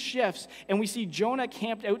scene shifts, and we see Jonah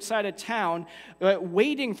camped outside of town,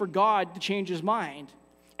 waiting for God to change his mind.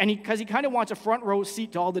 And because he kind of wants a front row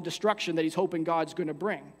seat to all the destruction that he's hoping God's going to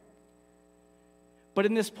bring. But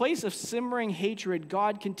in this place of simmering hatred,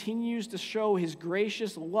 God continues to show his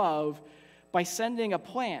gracious love by sending a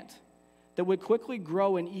plant that would quickly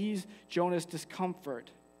grow and ease Jonah's discomfort.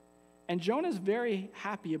 And Jonah's very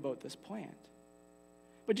happy about this plant.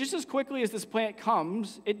 But just as quickly as this plant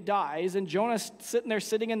comes, it dies, and Jonah's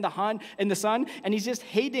sitting in the sun, and he's just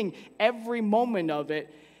hating every moment of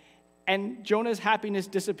it. And Jonah's happiness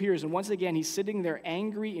disappears, and once again, he's sitting there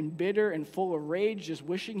angry and bitter and full of rage, just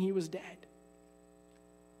wishing he was dead.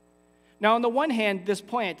 Now, on the one hand, this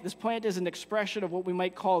plant is an expression of what we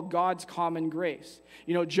might call God's common grace.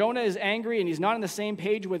 Jonah is angry, and he's not on the same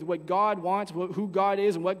page with what God wants, who God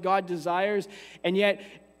is, and what God desires, and yet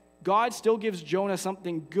God still gives Jonah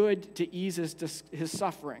something good to ease his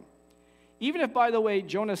suffering. Even if, by the way,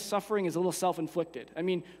 Jonah's suffering is a little self-inflicted. I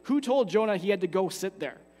mean, who told Jonah he had to go sit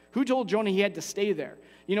there? Who told Jonah he had to stay there?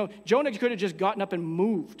 Jonah could have just gotten up and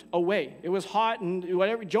moved away. It was hot and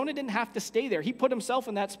whatever. Jonah didn't have to stay there. He put himself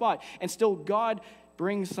in that spot. And still, God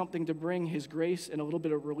brings something to bring his grace and a little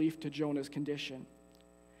bit of relief to Jonah's condition.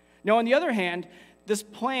 Now, on the other hand, this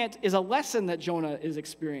plant is a lesson that Jonah is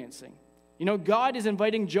experiencing. You know, God is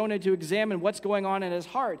inviting Jonah to examine what's going on in his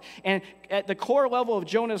heart. And at the core level of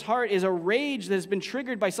Jonah's heart is a rage that has been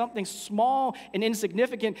triggered by something small and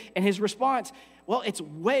insignificant. And his response, well, it's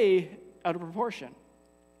way out of proportion.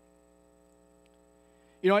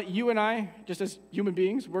 You know what? You and I, just as human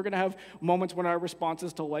beings, we're going to have moments when our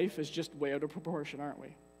responses to life is just way out of proportion, aren't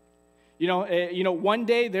we? You know, one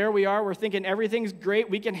day there we are, we're thinking everything's great,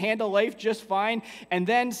 we can handle life just fine, and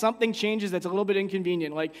then something changes that's a little bit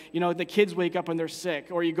inconvenient, like, you know, the kids wake up and they're sick,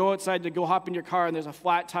 or you go outside to go hop in your car and there's a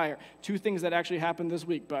flat tire. 2 things that actually happened this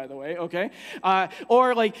week, by the way, okay?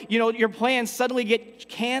 Or like, you know, your plans suddenly get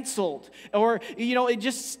canceled, or, you know,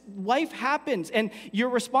 life happens, and your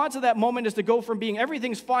response at that moment is to go from being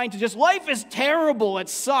everything's fine to just life is terrible, it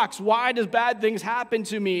sucks, why does bad things happen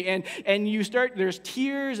to me? And you start, there's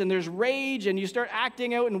tears and there's rage, and you start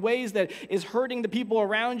acting out in ways that is hurting the people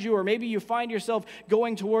around you, or maybe you find yourself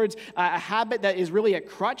going towards a habit that is really a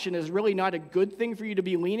crutch and is really not a good thing for you to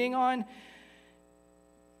be leaning on.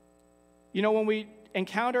 You know, when we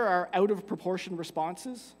encounter our out of proportion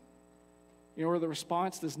responses, you know, where the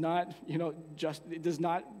response does not, you know,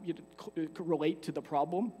 relate to the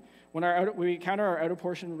problem, when we encounter our out of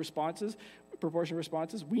proportion responses,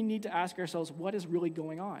 we need to ask ourselves, what is really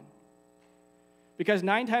going on? Because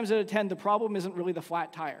 9 times out of 10, the problem isn't really the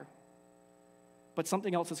flat tire, but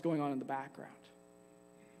something else that's going on in the background.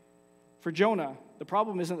 For Jonah, the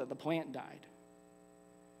problem isn't that the plant died.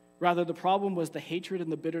 Rather, the problem was the hatred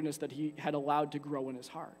and the bitterness that he had allowed to grow in his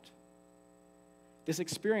heart. This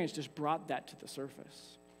experience just brought that to the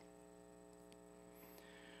surface.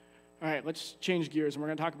 All right, let's change gears, and we're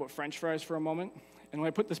going to talk about French fries for a moment. And when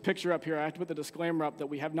I put this picture up here, I have to put the disclaimer up that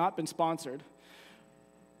we have not been sponsored.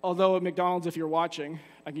 Although at McDonald's, if you're watching,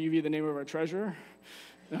 I can give you the name of our treasurer.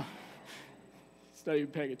 No, it's not even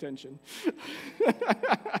paying attention.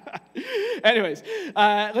 Anyways,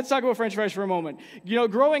 let's talk about French fries for a moment. You know,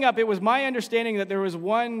 growing up, it was my understanding that there was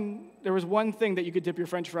one thing that you could dip your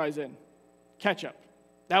French fries in: ketchup.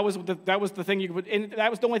 That was the thing you could put in. That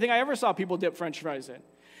was the only thing I ever saw people dip French fries in.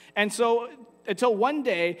 And so until one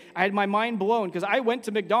day, I had my mind blown because I went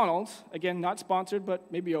to McDonald's, again, not sponsored,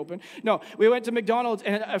 but maybe open. No, we went to McDonald's,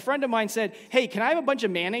 and a friend of mine said, hey, can I have a bunch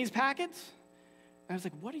of mayonnaise packets? And I was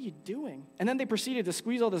like, what are you doing? And then they proceeded to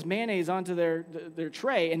squeeze all this mayonnaise onto their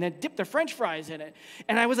tray and then dip their French fries in it.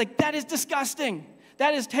 And I was like, that is disgusting.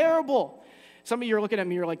 That is terrible. Some of you are looking at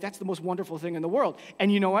me, you're like, that's the most wonderful thing in the world.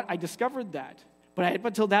 And you know what? I discovered that. But up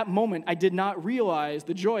until that moment, I did not realize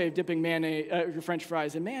the joy of dipping French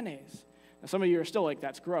fries in mayonnaise. Now, some of you are still like,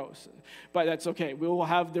 that's gross. But that's okay. We will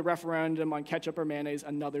have the referendum on ketchup or mayonnaise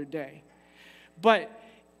another day. But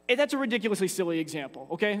that's a ridiculously silly example,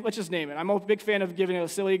 okay? Let's just name it. I'm a big fan of giving a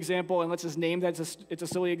silly example, and let's just name that it's a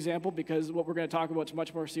silly example because what we're going to talk about is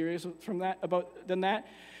much more serious than that.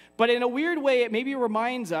 But in a weird way, it maybe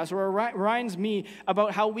reminds us, or reminds me,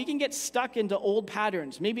 about how we can get stuck into old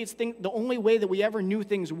patterns. Maybe it's the only way that we ever knew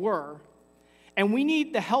things were. And we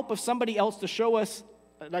need the help of somebody else to show us,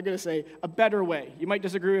 I'm not going to say, a better way. You might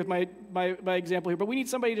disagree with my example here, but we need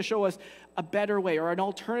somebody to show us a better way, or an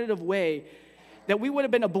alternative way that we would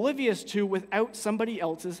have been oblivious to without somebody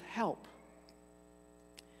else's help.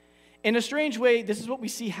 In a strange way, this is what we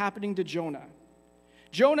see happening to Jonah.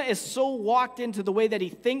 Jonah is so locked into the way that he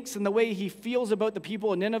thinks and the way he feels about the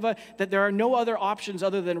people in Nineveh that there are no other options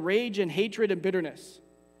other than rage and hatred and bitterness.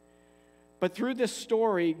 But through this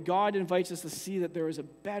story, God invites us to see that there is a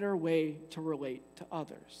better way to relate to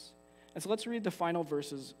others. And so let's read the final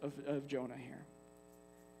verses of Jonah here.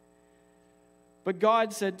 But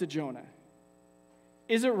God said to Jonah,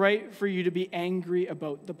 "Is it right for you to be angry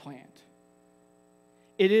about the plant?"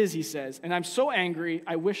 "It is," he says, "and I'm so angry,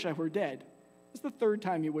 I wish I were dead." It's the 3rd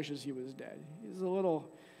time he wishes he was dead. He's a little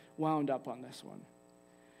wound up on this one.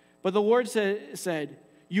 But the Lord said,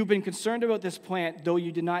 "You've been concerned about this plant, though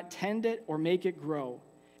you did not tend it or make it grow.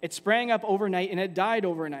 It sprang up overnight and it died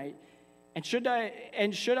overnight. And should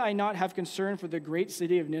I not have concern for the great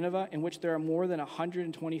city of Nineveh, in which there are more than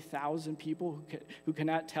 120,000 people who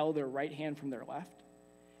cannot tell their right hand from their left,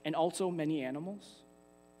 and also many animals?"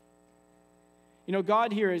 You know,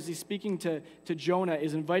 God here, as he's speaking to Jonah,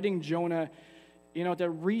 is inviting Jonah, to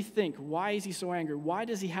rethink, why is he so angry? Why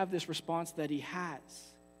does he have this response that he has?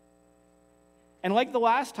 And like the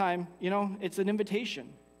last time, it's an invitation.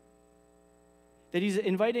 That he's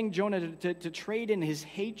inviting Jonah to trade in his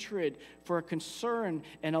hatred for a concern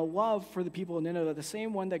and a love for the people of Nineveh, the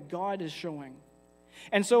same one that God is showing.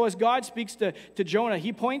 And so as God speaks to Jonah,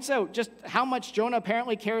 he points out just how much Jonah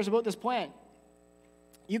apparently cares about this plant.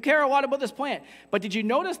 You care a lot about this plant, but did you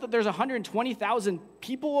notice that there's 120,000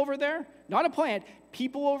 people over there? Not a plant,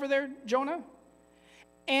 people over there, Jonah?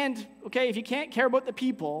 And, okay, if you can't care about the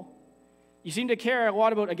people, you seem to care a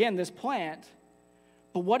lot about, again, this plant,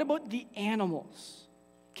 but what about the animals?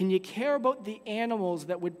 Can you care about the animals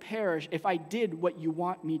that would perish if I did what you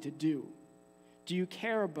want me to do? Do you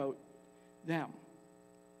care about them?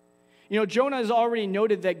 You know, Jonah has already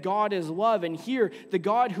noted that God is love, and here, the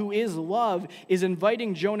God who is love is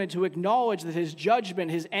inviting Jonah to acknowledge that his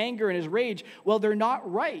judgment, his anger, and his rage, well, they're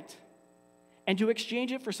not right, and to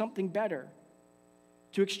exchange it for something better,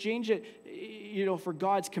 to exchange it, for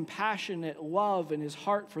God's compassionate love and his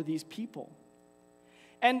heart for these people.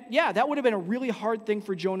 And yeah, that would have been a really hard thing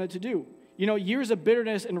for Jonah to do. Years of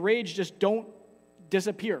bitterness and rage just don't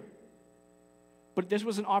disappear. But this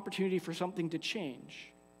was an opportunity for something to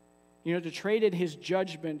change. To trade in his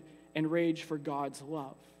judgment and rage for God's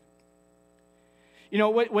love.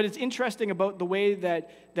 What is interesting about the way that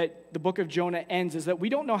the book of Jonah ends is that we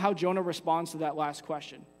don't know how Jonah responds to that last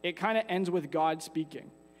question. It kind of ends with God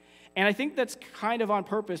speaking. And I think that's kind of on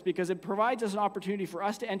purpose because it provides us an opportunity for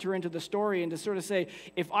us to enter into the story and to sort of say,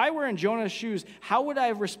 if I were in Jonah's shoes, how would I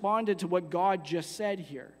have responded to what God just said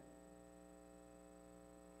here?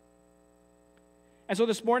 And so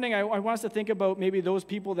this morning, I want us to think about maybe those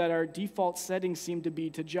people that our default settings seem to be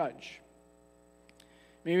to judge.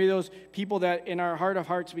 Maybe those people that in our heart of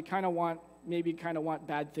hearts we kind of want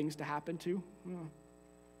bad things to happen to.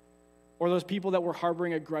 Or those people that we're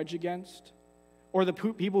harboring a grudge against. Or the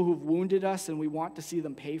people who've wounded us and we want to see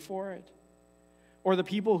them pay for it. Or the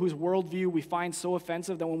people whose worldview we find so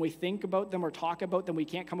offensive that when we think about them or talk about them, we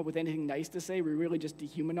can't come up with anything nice to say. We really just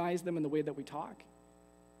dehumanize them in the way that we talk.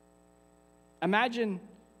 Imagine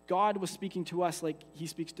God was speaking to us like he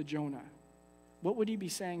speaks to Jonah. What would he be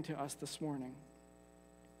saying to us this morning?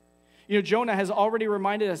 Jonah has already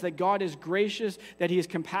reminded us that God is gracious, that he is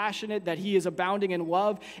compassionate, that he is abounding in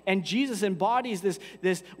love, and Jesus embodies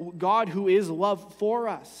this God who is love for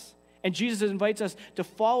us. And Jesus invites us to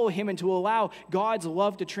follow him and to allow God's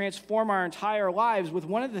love to transform our entire lives. With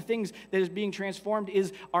one of the things that is being transformed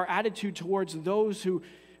is our attitude towards those who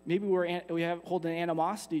maybe we hold an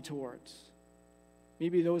animosity towards.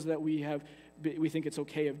 Maybe those that we think it's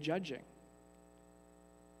okay of judging.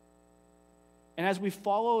 And as we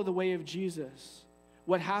follow the way of Jesus,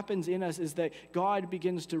 what happens in us is that God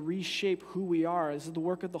begins to reshape who we are. This is the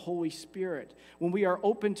work of the Holy Spirit. When we are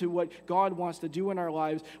open to what God wants to do in our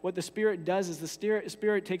lives, what the Spirit does is the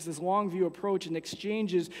Spirit takes this long view approach and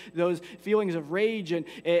exchanges those feelings of rage and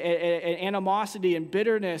animosity and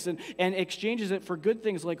bitterness and exchanges it for good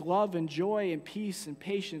things like love and joy and peace and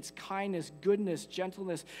patience, kindness, goodness,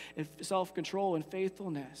 gentleness, and self-control and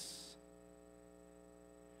faithfulness.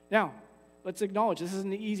 Now, let's acknowledge this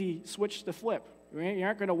isn't an easy switch to flip. You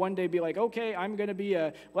aren't going to one day be like, okay, I'm going to be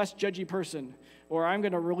a less judgy person, or I'm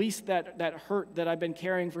going to release that hurt that I've been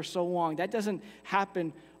carrying for so long. That doesn't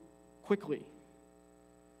happen quickly.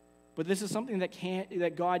 But this is something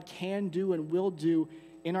that God can do and will do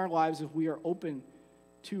in our lives if we are open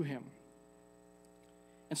to him.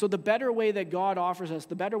 And so the better way that God offers us,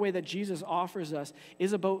 the better way that Jesus offers us,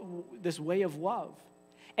 is about this way of love.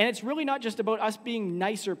 And it's really not just about us being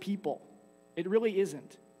nicer people. It really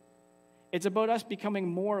isn't. It's about us becoming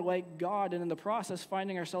more like God, and in the process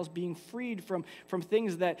finding ourselves being freed from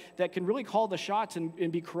things that can really call the shots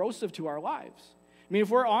and be corrosive to our lives. I mean, if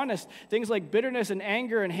we're honest, things like bitterness and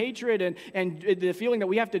anger and hatred and the feeling that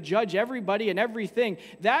we have to judge everybody and everything,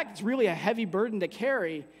 that's really a heavy burden to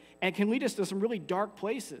carry and can lead us to some really dark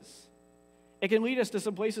places. It can lead us to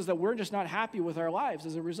some places that we're just not happy with our lives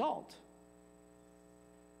as a result.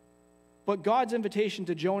 But God's invitation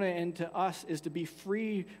to Jonah and to us is to be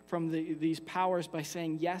free from these powers by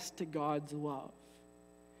saying yes to God's love.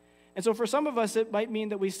 And so for some of us, it might mean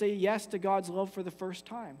that we say yes to God's love for the first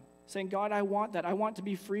time. Saying, God, I want that. I want to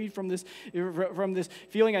be freed from this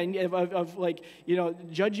feeling of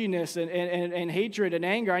judginess and hatred and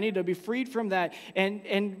anger. I need to be freed from that.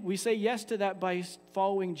 And we say yes to that by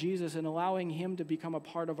following Jesus and allowing him to become a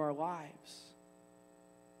part of our lives.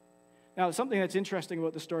 Now, something that's interesting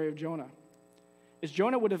about the story of Jonah is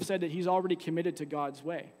Jonah would have said that he's already committed to God's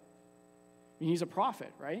way. I mean, he's a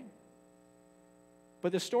prophet, right?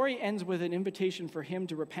 But the story ends with an invitation for him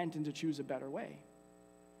to repent and to choose a better way.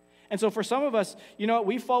 And so for some of us,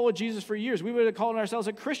 we followed Jesus for years. We would have called ourselves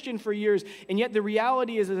a Christian for years, and yet the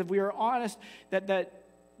reality is that if we are honest, that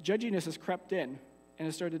judginess has crept in and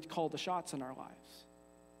has started to call the shots in our lives.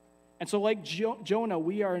 And so like Jonah,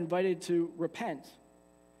 we are invited to repent,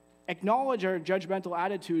 acknowledge our judgmental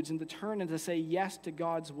attitudes, and to turn and to say yes to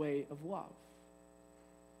God's way of love.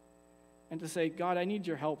 And to say, God, I need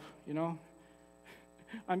your help,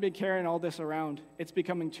 I've been carrying all this around. It's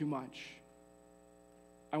becoming too much.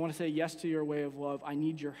 I want to say yes to your way of love. I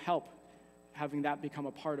need your help having that become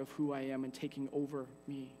a part of who I am and taking over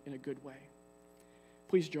me in a good way.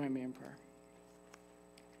 Please join me in prayer.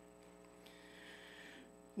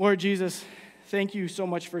 Lord Jesus, thank you so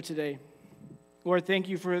much for today. Lord, thank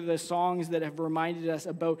you for the songs that have reminded us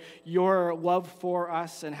about your love for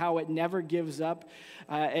us and how it never gives up,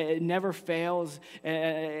 it never fails,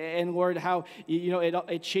 and Lord, how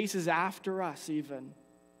it chases after us even.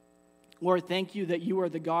 Lord, thank you that you are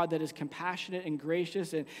the God that is compassionate and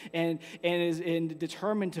gracious and is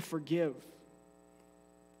determined to forgive.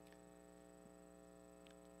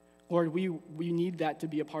 Lord, we need that to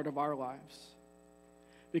be a part of our lives.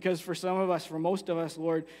 Because for some of us, for most of us,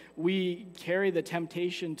 Lord, we carry the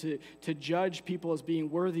temptation to judge people as being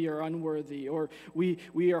worthy or unworthy, or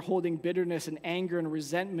we are holding bitterness and anger and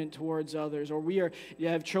resentment towards others, or we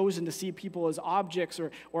have chosen to see people as objects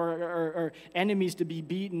or enemies to be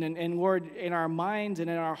beaten. And Lord, in our minds and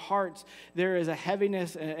in our hearts, there is a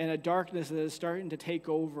heaviness and a darkness that is starting to take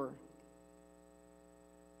over.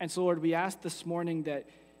 And so, Lord, we ask this morning that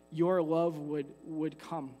your love would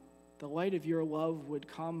come. The light of your love would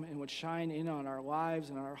come and would shine in on our lives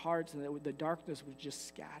and our hearts, and that the darkness would just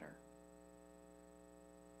scatter.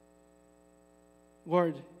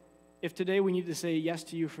 Lord, if today we need to say yes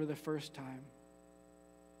to you for the first time,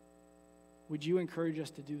 would you encourage us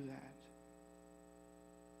to do that?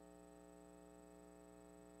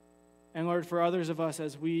 And Lord, for others of us,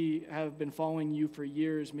 as we have been following you for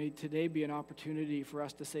years, may today be an opportunity for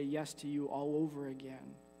us to say yes to you all over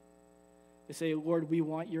again. To say, Lord, we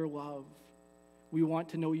want your love. We want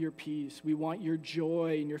to know your peace. We want your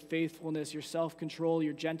joy and your faithfulness, your self-control,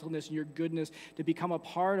 your gentleness, and your goodness to become a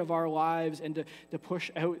part of our lives and to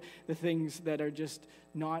push out the things that are just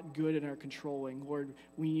not good and are controlling. Lord,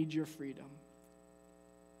 we need your freedom.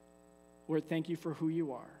 Lord, thank you for who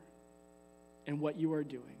you are and what you are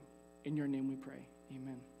doing. In your name we pray.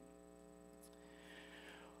 Amen.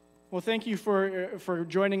 Well, thank you for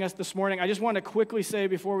joining us this morning. I just want to quickly say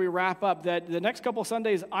before we wrap up that the next couple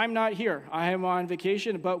Sundays, I'm not here. I am on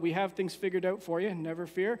vacation, but we have things figured out for you, never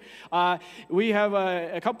fear. We have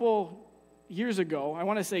a couple years ago, I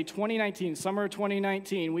want to say 2019, summer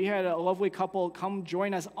 2019, we had a lovely couple come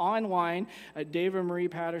join us online, Dave and Mary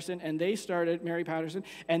Patterson, and they started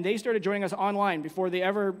joining us online before they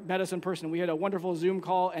ever met us in person. We had a wonderful Zoom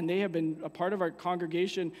call, and they have been a part of our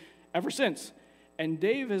congregation ever since. And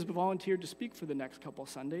Dave has volunteered to speak for the next couple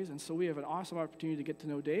Sundays, and so we have an awesome opportunity to get to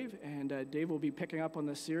know Dave, and Dave will be picking up on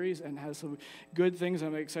this series and has some good things.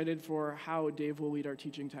 I'm excited for how Dave will lead our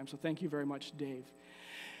teaching time, so thank you very much, Dave.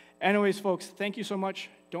 Anyways, folks, thank you so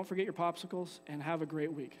much. Don't forget your popsicles, and have a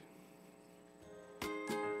great week.